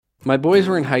My boys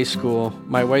were in high school,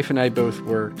 my wife and I both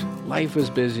worked. Life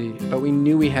was busy, but we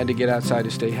knew we had to get outside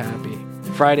to stay happy.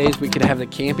 Fridays, we could have the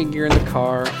camping gear in the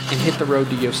car and hit the road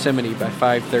to Yosemite by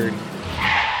 5:30.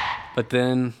 But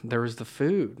then there was the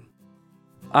food.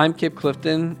 I'm Kip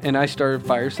Clifton, and I started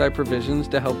Fireside Provisions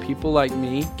to help people like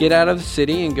me get out of the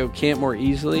city and go camp more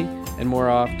easily and more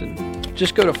often.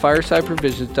 Just go to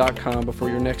firesideprovisions.com before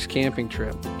your next camping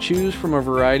trip. Choose from a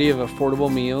variety of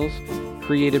affordable meals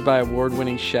created by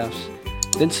award-winning chefs.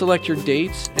 Then select your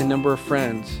dates and number of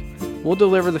friends. We'll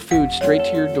deliver the food straight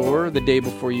to your door the day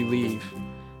before you leave.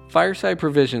 Fireside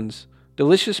Provisions.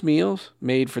 Delicious meals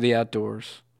made for the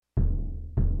outdoors.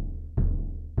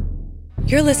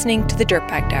 You're listening to The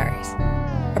Dirtbag Diaries,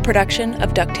 a production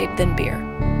of Duct Tape Then Beer,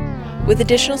 with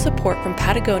additional support from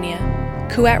Patagonia,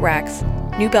 Kuat Racks,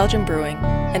 New Belgium Brewing,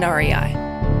 and REI.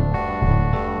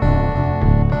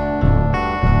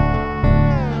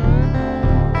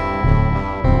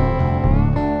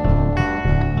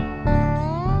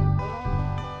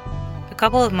 A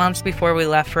couple of months before we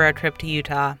left for our trip to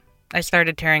Utah, I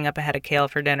started tearing up a head of kale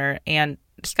for dinner and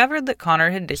discovered that Conor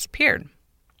had disappeared.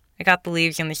 I got the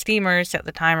leaves in the steamer, set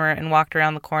the timer, and walked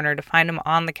around the corner to find him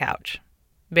on the couch,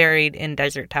 buried in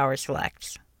Desert Tower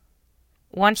Selects.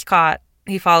 Once caught,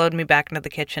 he followed me back into the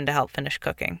kitchen to help finish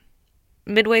cooking.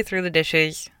 Midway through the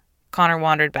dishes, Conor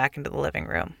wandered back into the living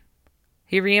room.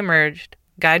 He reemerged,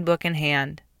 guidebook in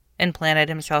hand, and planted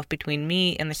himself between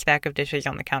me and the stack of dishes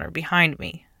on the counter behind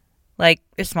me, like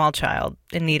a small child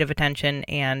in need of attention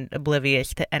and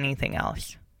oblivious to anything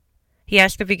else. He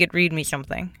asked if he could read me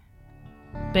something.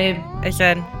 "Babe," I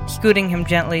said, scooting him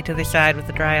gently to the side with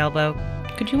a dry elbow,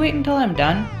 "could you wait until I'm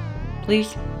done,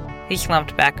 please?" He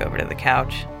slumped back over to the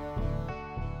couch.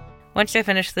 Once I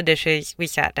finished the dishes, we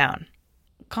sat down.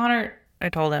 "Conor," I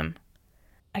told him,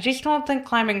 "I just don't think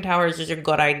climbing towers is a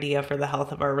good idea for the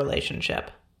health of our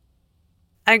relationship."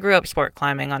 I grew up sport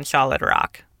climbing on solid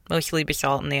rock, mostly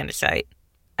basalt and andesite.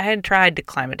 I had tried to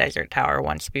climb a desert tower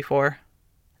once before.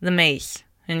 The Mace,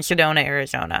 in Sedona,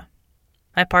 Arizona.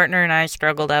 My partner and I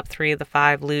struggled up 3 of the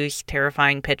 5 loose,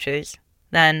 terrifying pitches.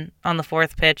 Then, on the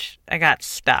 4th pitch, I got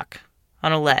stuck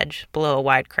on a ledge below a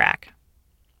wide crack.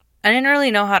 I didn't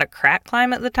really know how to crack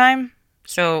climb at the time,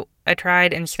 so I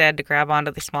tried instead to grab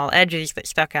onto the small edges that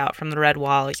stuck out from the red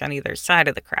walls on either side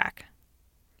of the crack.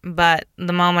 But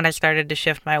the moment I started to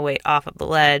shift my weight off of the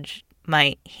ledge,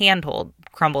 my handhold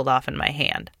crumbled off in my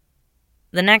hand.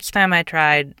 The next time I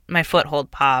tried, my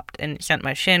foothold popped and sent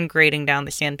my shin grating down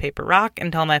the sandpaper rock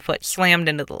until my foot slammed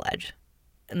into the ledge.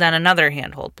 Then another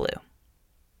handhold blew.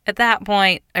 At that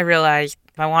point, I realized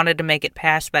if I wanted to make it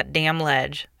past that damn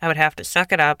ledge, I would have to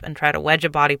suck it up and try to wedge a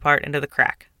body part into the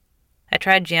crack. I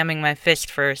tried jamming my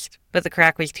fist first, but the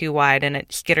crack was too wide and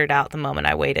it skittered out the moment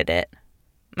I weighted it.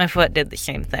 My foot did the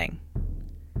same thing.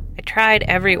 I tried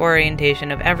every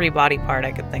orientation of every body part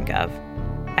I could think of.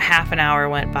 A half an hour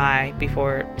went by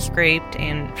before, scraped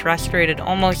and frustrated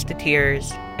almost to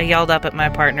tears, I yelled up at my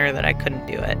partner that I couldn't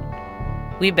do it.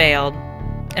 We bailed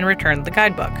and returned the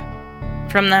guidebook.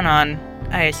 From then on,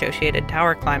 I associated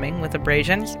tower climbing with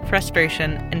abrasions,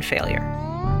 frustration, and failure.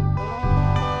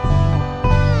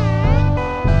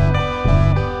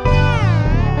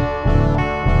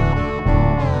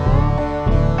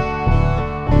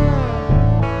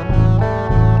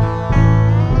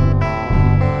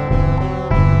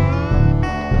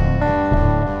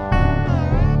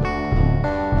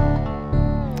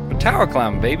 Tower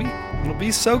climb, baby. It'll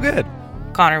be so good,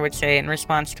 Conor would say in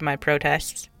response to my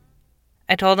protests.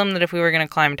 I told him that if we were going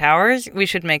to climb towers, we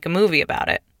should make a movie about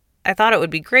it. I thought it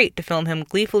would be great to film him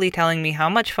gleefully telling me how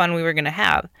much fun we were going to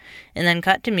have, and then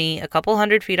cut to me a couple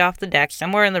 100 feet off the deck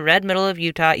somewhere in the red middle of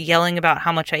Utah yelling about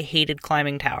how much I hated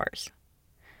climbing towers.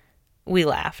 We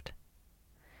laughed.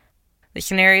 The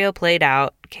scenario played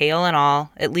out, kale and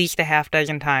all, at least a half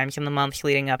dozen times in the months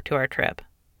leading up to our trip.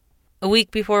 A week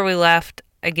before we left,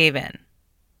 I gave in.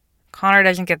 Conor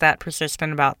doesn't get that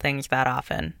persistent about things that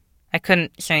often. I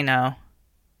couldn't say no.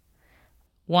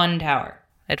 1 tower,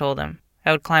 I told him.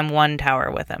 I would climb 1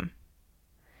 tower with him.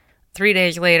 3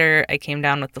 days later, I came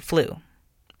down with the flu.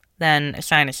 Then a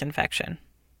sinus infection.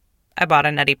 I bought a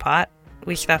neti pot.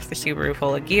 We stuffed the Subaru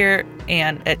full of gear,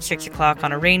 and at 6 o'clock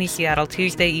on a rainy Seattle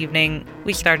Tuesday evening,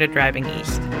 we started driving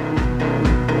east.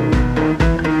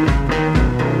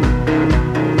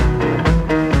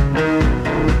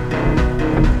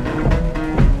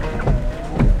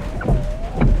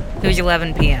 It was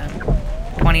 11 p.m.,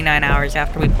 29 hours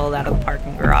after we pulled out of the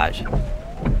parking garage.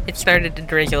 It started to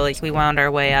drizzle as we wound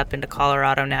our way up into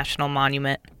Colorado National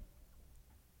Monument.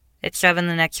 At 7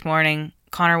 the next morning,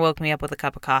 Conor woke me up with a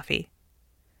cup of coffee.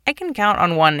 I can count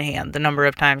on one hand the number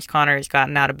of times Conor has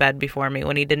gotten out of bed before me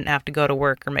when he didn't have to go to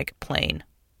work or make a plane.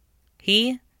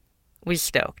 He was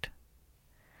stoked.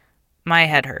 My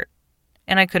head hurt,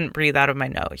 and I couldn't breathe out of my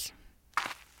nose.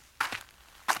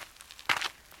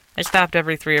 I stopped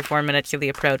every 3 or 4 minutes of the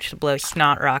approach to blow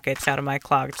snot rockets out of my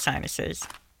clogged sinuses.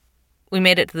 We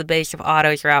made it to the base of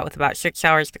Otto's route with about 6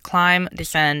 hours to climb,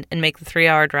 descend, and make the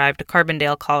 3-hour drive to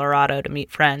Carbondale, Colorado to meet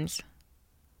friends.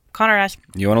 Conor asked,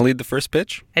 You want to lead the first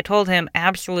pitch? I told him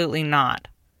absolutely not.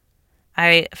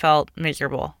 I felt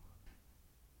miserable.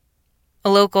 A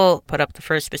local put up the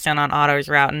first descent on Otto's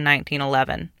route in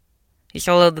 1911. He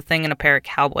soloed the thing in a pair of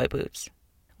cowboy boots.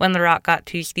 When the rock got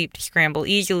too steep to scramble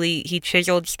easily, he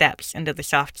chiseled steps into the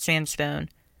soft sandstone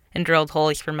and drilled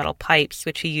holes for metal pipes,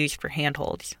 which he used for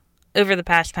handholds. Over the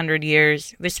past 100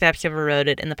 years, the steps have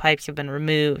eroded and the pipes have been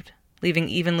removed, leaving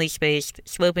evenly spaced,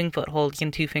 sloping footholds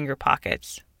in 2-finger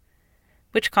pockets,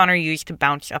 which Conor used to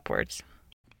bounce upwards.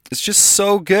 It's just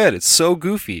so good. It's so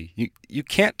goofy. You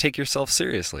can't take yourself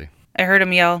seriously. I heard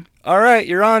him yell, All right,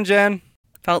 you're on, Jen.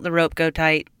 Felt the rope go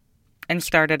tight, and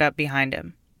started up behind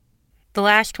him. The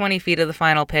last 20 feet of the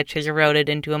final pitch has eroded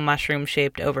into a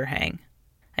mushroom-shaped overhang.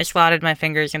 I slotted my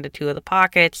fingers into 2 of the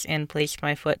pockets and placed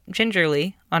my foot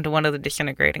gingerly onto one of the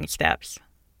disintegrating steps.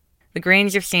 The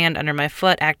grains of sand under my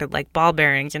foot acted like ball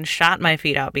bearings and shot my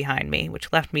feet out behind me,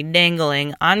 which left me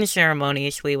dangling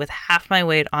unceremoniously with half my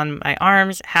weight on my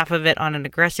arms, half of it on an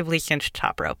aggressively cinched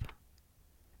top rope.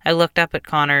 I looked up at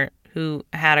Conor, who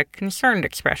had a concerned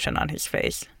expression on his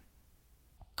face.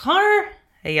 Conor,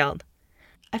 I yelled.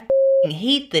 I f***ing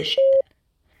hate this shit.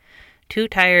 Too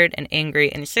tired and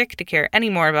angry and sick to care any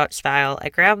more about style, I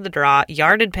grabbed the draw,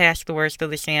 yarded past the worst of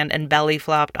the sand, and belly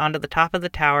flopped onto the top of the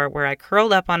tower, where I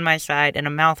curled up on my side in a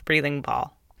mouth-breathing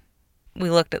ball. We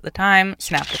looked at the time,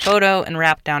 snapped a photo, and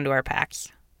wrapped down to our packs.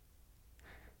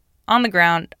 On the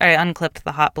ground, I unclipped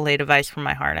the hot belay device from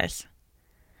my harness.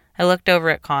 I looked over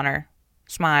at Conor,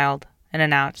 smiled, and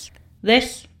announced,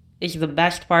 This is the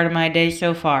best part of my day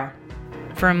so far.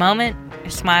 For a moment, a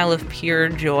smile of pure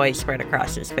joy spread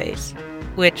across his face,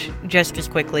 which, just as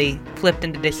quickly, flipped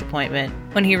into disappointment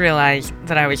when he realized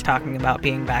that I was talking about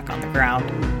being back on the ground.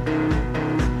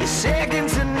 You're second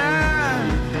to none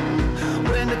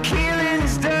when the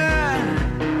killing's done.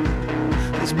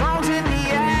 There's bones in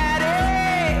the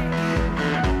attic,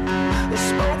 there's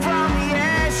smoke from the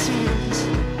ashes.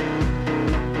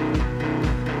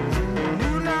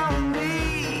 You know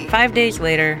me. 5 days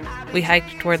later, we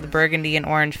hiked toward the Burgundy and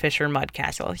Orange Fisher mud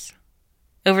castles.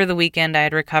 Over the weekend, I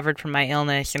had recovered from my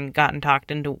illness and gotten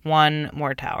talked into one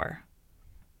more tower.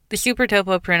 The Super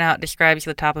Topo printout describes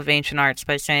the top of Ancient Arts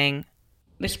by saying,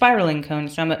 The spiraling cone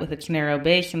summit with its narrow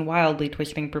base and wildly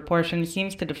twisting proportions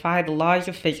seems to defy the laws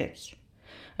of physics.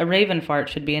 A raven fart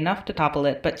should be enough to topple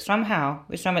it, but somehow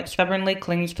the summit stubbornly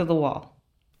clings to the wall.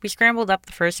 We scrambled up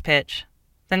the first pitch,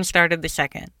 then started the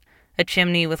second, a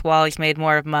chimney with walls made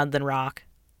more of mud than rock.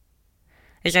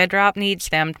 As I drop-kneed,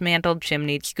 stemmed, mantled,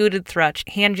 chimneyed, scooted, thrutched,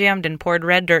 hand-jammed, and poured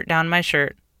red dirt down my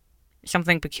shirt,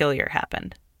 something peculiar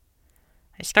happened.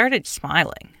 I started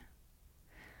smiling.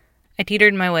 I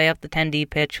teetered my way up the 10D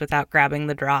pitch without grabbing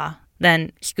the draw,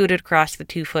 then scooted across the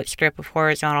 2-foot strip of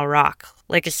horizontal rock,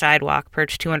 like a sidewalk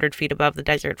perched 200 feet above the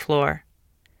desert floor.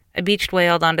 I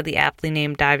beach-wailed onto the aptly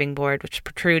named diving board, which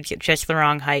protrudes at just the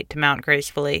wrong height to mount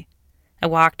gracefully. I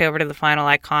walked over to the final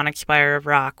iconic spire of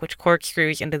rock, which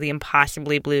corkscrews into the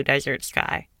impossibly blue desert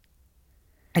sky.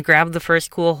 I grabbed the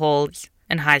first cool holds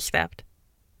and high-stepped,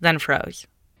 then froze.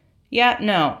 Yeah,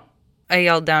 no, I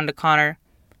yelled down to Conor.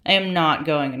 I am not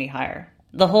going any higher.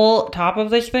 The whole top of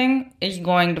this thing is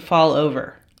going to fall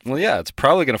over. Well, yeah, it's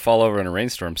probably going to fall over in a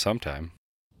rainstorm sometime.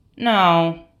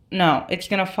 No, it's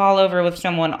going to fall over with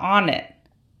someone on it,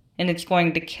 and it's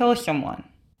going to kill someone,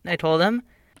 I told him.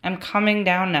 I'm coming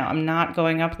down now. I'm not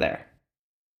going up there.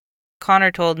 Conor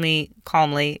told me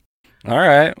calmly, All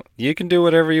right, you can do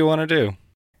whatever you want to do.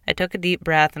 I took a deep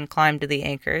breath and climbed to the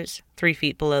anchors, 3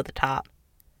 feet below the top.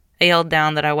 I yelled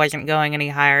down that I wasn't going any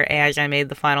higher as I made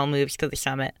the final moves to the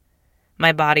summit,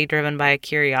 my body driven by a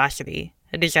curiosity,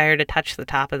 a desire to touch the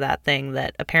top of that thing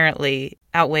that apparently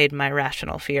outweighed my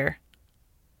rational fear.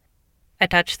 I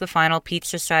touched the final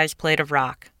pizza-sized plate of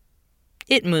rock.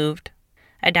 It moved.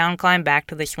 I down-climbed back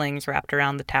to the slings wrapped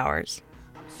around the towers.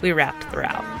 We wrapped the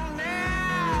route.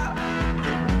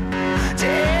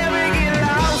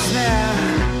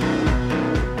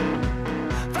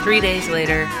 3 days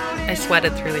later, I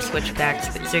sweated through the switchbacks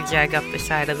that zigzag up the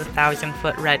side of the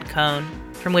 1,000-foot red cone,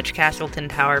 from which Castleton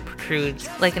Tower protrudes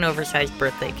like an oversized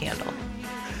birthday candle.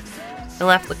 I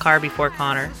left the car before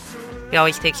Conor. He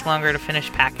always takes longer to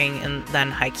finish packing and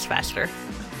then hikes faster.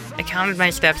 I counted my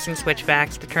steps and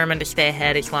switchbacks, determined to stay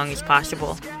ahead as long as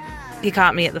possible. He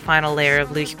caught me at the final layer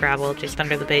of loose gravel just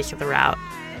under the base of the route.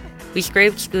 We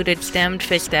scraped, scooted, stemmed,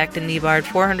 fist-stacked, and knee-barred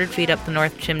 400 feet up the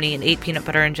north chimney and ate peanut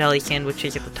butter and jelly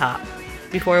sandwiches at the top.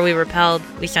 Before we rappelled,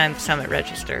 we signed the summit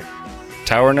register.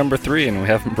 Tower number 3, and we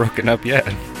haven't broken up yet.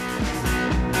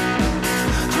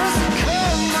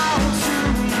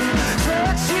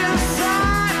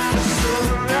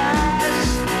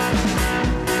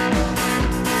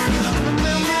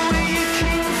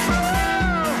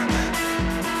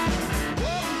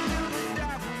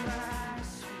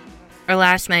 Our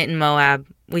last night in Moab,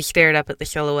 we stared up at the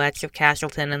silhouettes of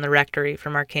Castleton and the rectory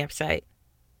from our campsite.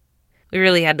 We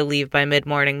really had to leave by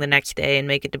mid-morning the next day and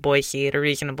make it to Boise at a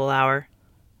reasonable hour.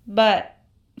 "But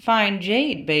find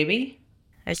Jade, baby,"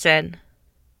 I said.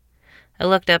 I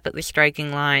looked up at the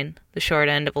striking line, the short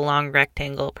end of a long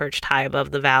rectangle perched high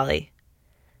above the valley.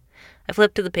 I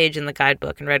flipped to the page in the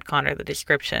guidebook and read Conor the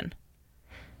description.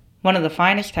 "One of the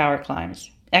finest tower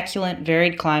climbs. Excellent,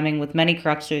 varied climbing with many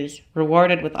cruxes,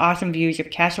 rewarded with awesome views of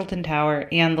Castleton Tower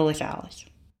and the LaSalle's.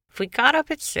 If we got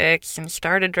up at 6 and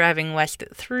started driving west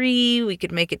at 3, we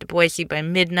could make it to Boise by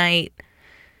midnight.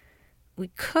 We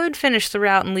could finish the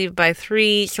route and leave by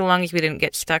 3, so long as we didn't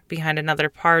get stuck behind another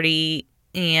party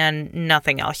and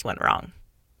nothing else went wrong."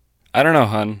 I don't know,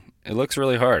 hun. It looks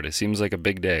really hard. It seems like a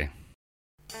big day.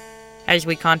 As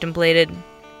we contemplated,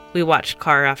 we watched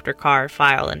car after car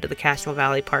file into the Castle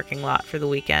Valley parking lot for the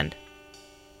weekend.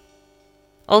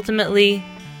 Ultimately,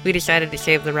 we decided to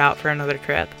save the route for another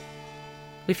trip.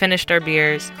 We finished our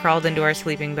beers, crawled into our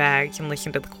sleeping bags, and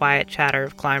listened to the quiet chatter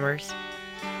of climbers.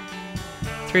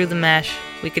 Through the mesh,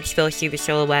 we could still see the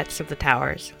silhouettes of the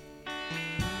towers,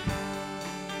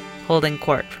 holding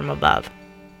court from above.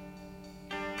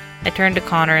 I turned to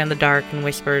Conor in the dark and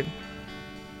whispered,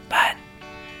 "But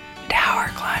tower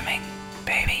climbing,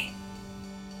 baby."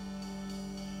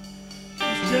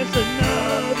 It's just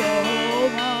another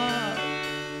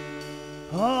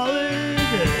holiday.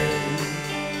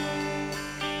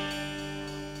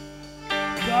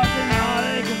 Talking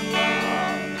heartache and loss.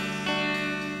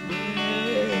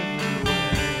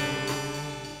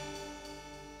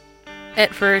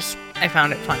 At first, I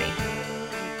found it funny,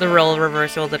 the role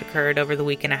reversal that occurred over the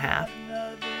week and a half.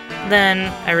 Then,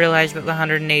 I realized that the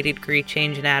 180-degree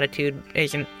change in attitude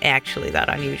isn't actually that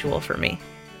unusual for me.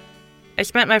 I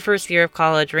spent my first year of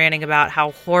college ranting about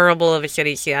how horrible of a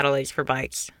city Seattle is for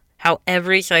bikes, how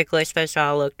every cyclist I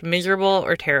saw looked miserable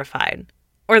or terrified,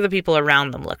 or the people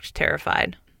around them looked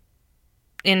terrified.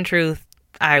 In truth,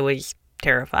 I was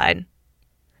terrified.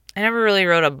 I never really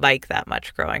rode a bike that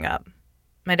much growing up.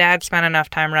 My dad spent enough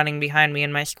time running behind me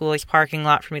in my school's parking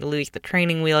lot for me to lose the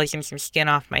training wheels and some skin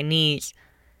off my knees.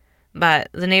 But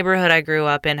the neighborhood I grew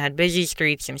up in had busy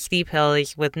streets and steep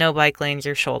hills with no bike lanes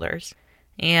or shoulders.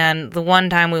 And the one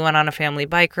time we went on a family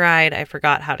bike ride, I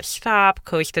forgot how to stop,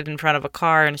 coasted in front of a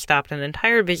car, and stopped an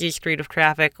entire busy street of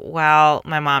traffic while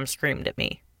my mom screamed at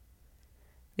me.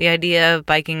 The idea of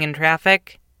biking in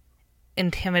traffic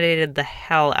intimidated the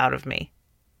hell out of me.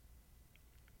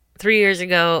 3 years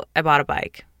ago, I bought a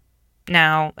bike.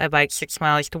 Now, I bike 6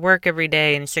 miles to work every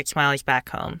day and 6 miles back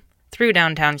home, through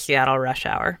downtown Seattle rush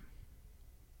hour.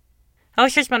 I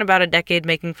also spent about a decade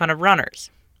making fun of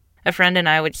runners. A friend and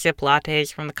I would sip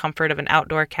lattes from the comfort of an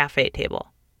outdoor cafe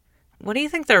table. "What do you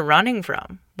think they're running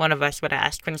from?" one of us would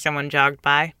ask when someone jogged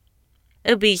by.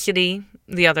 "Obesity,"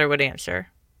 the other would answer.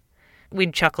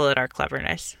 We'd chuckle at our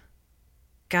cleverness.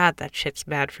 "God, that shit's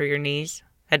bad for your knees,"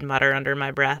 I'd mutter under my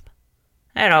breath.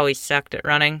 I'd always sucked at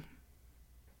running.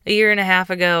 A year and a half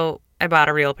ago, I bought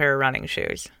a real pair of running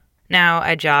shoes. Now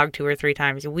I jog 2 or 3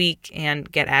 times a week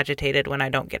and get agitated when I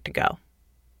don't get to go.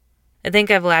 I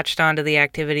think I've latched onto the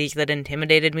activities that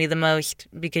intimidated me the most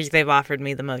because they've offered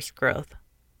me the most growth.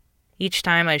 Each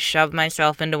time I shove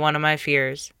myself into one of my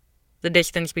fears, the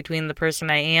distance between the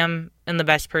person I am and the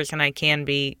best person I can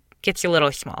be gets a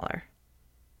little smaller.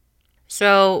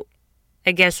 So,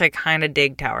 I guess I kinda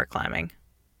dig tower climbing.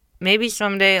 Maybe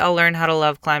someday I'll learn how to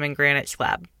love climbing granite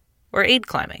slab, or aid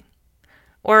climbing.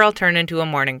 Or I'll turn into a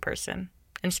morning person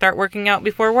and start working out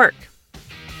before work.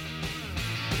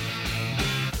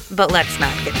 But let's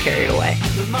not get carried away.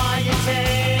 The more you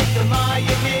take, the more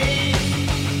you need.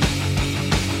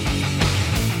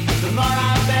 The more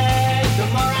I beg, the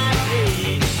more I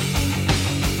plead.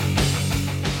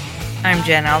 I'm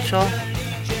Jen Altschul,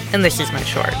 and this is my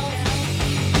short.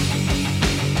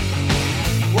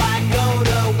 Why go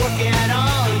to work at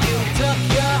all? You took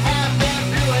your half and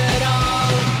blew it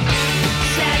all.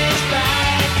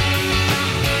 Satisfied,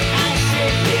 I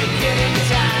sit here killing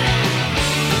time.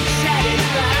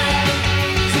 Satisfied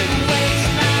to waste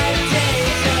my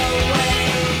days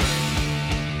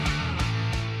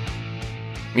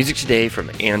Music today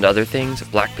from And Other Things,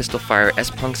 Black Pistol Fire,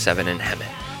 S-Punk 7, and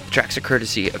Hemet. The tracks are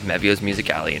courtesy of Mevio's Music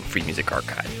Alley and Free Music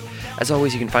Archive. As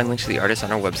always, you can find links to the artists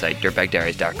on our website,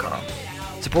 dirtbagdiaries.com.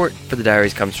 Support for the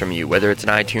Diaries comes from you. Whether it's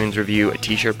an iTunes review, a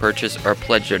t-shirt purchase, or a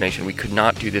pledge donation, we could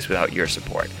not do this without your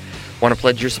support. Want to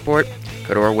pledge your support?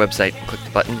 Go to our website and click the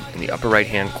button in the upper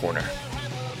right-hand corner.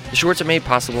 The shorts are made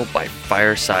possible by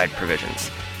Fireside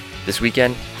Provisions. This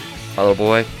weekend, my little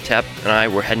boy, Tep, and I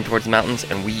were heading towards the mountains,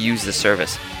 and we used the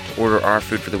service to order our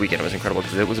food for the weekend. It was incredible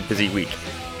because it was a busy week,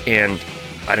 and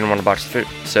I didn't want to box the food.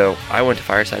 So I went to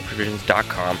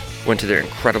firesideprovisions.com, went to their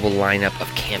incredible lineup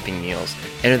of camping meals,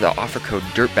 entered the offer code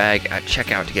DIRTBAG at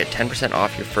checkout to get 10%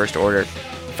 off your first order.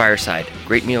 Fireside,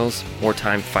 great meals, more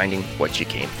time finding what you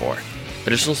came for.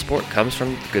 Additional support comes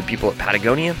from the good people at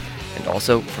Patagonia and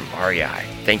also from REI.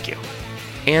 Thank you.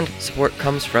 And support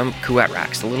comes from Kuat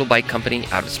Racks, the little bike company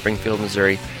out of Springfield,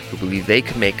 Missouri, who believe they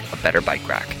could make a better bike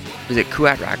rack. Visit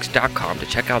kuatracks.com to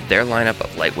check out their lineup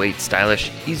of lightweight,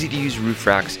 stylish, easy-to-use roof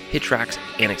racks, hitch racks,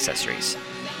 and accessories.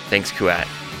 Thanks, Kuat.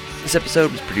 This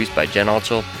episode was produced by Jen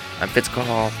Altschul. I'm Fitz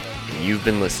Cahall, and you've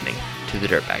been listening to the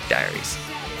Dirtbag Diaries.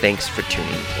 Thanks for tuning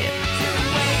in.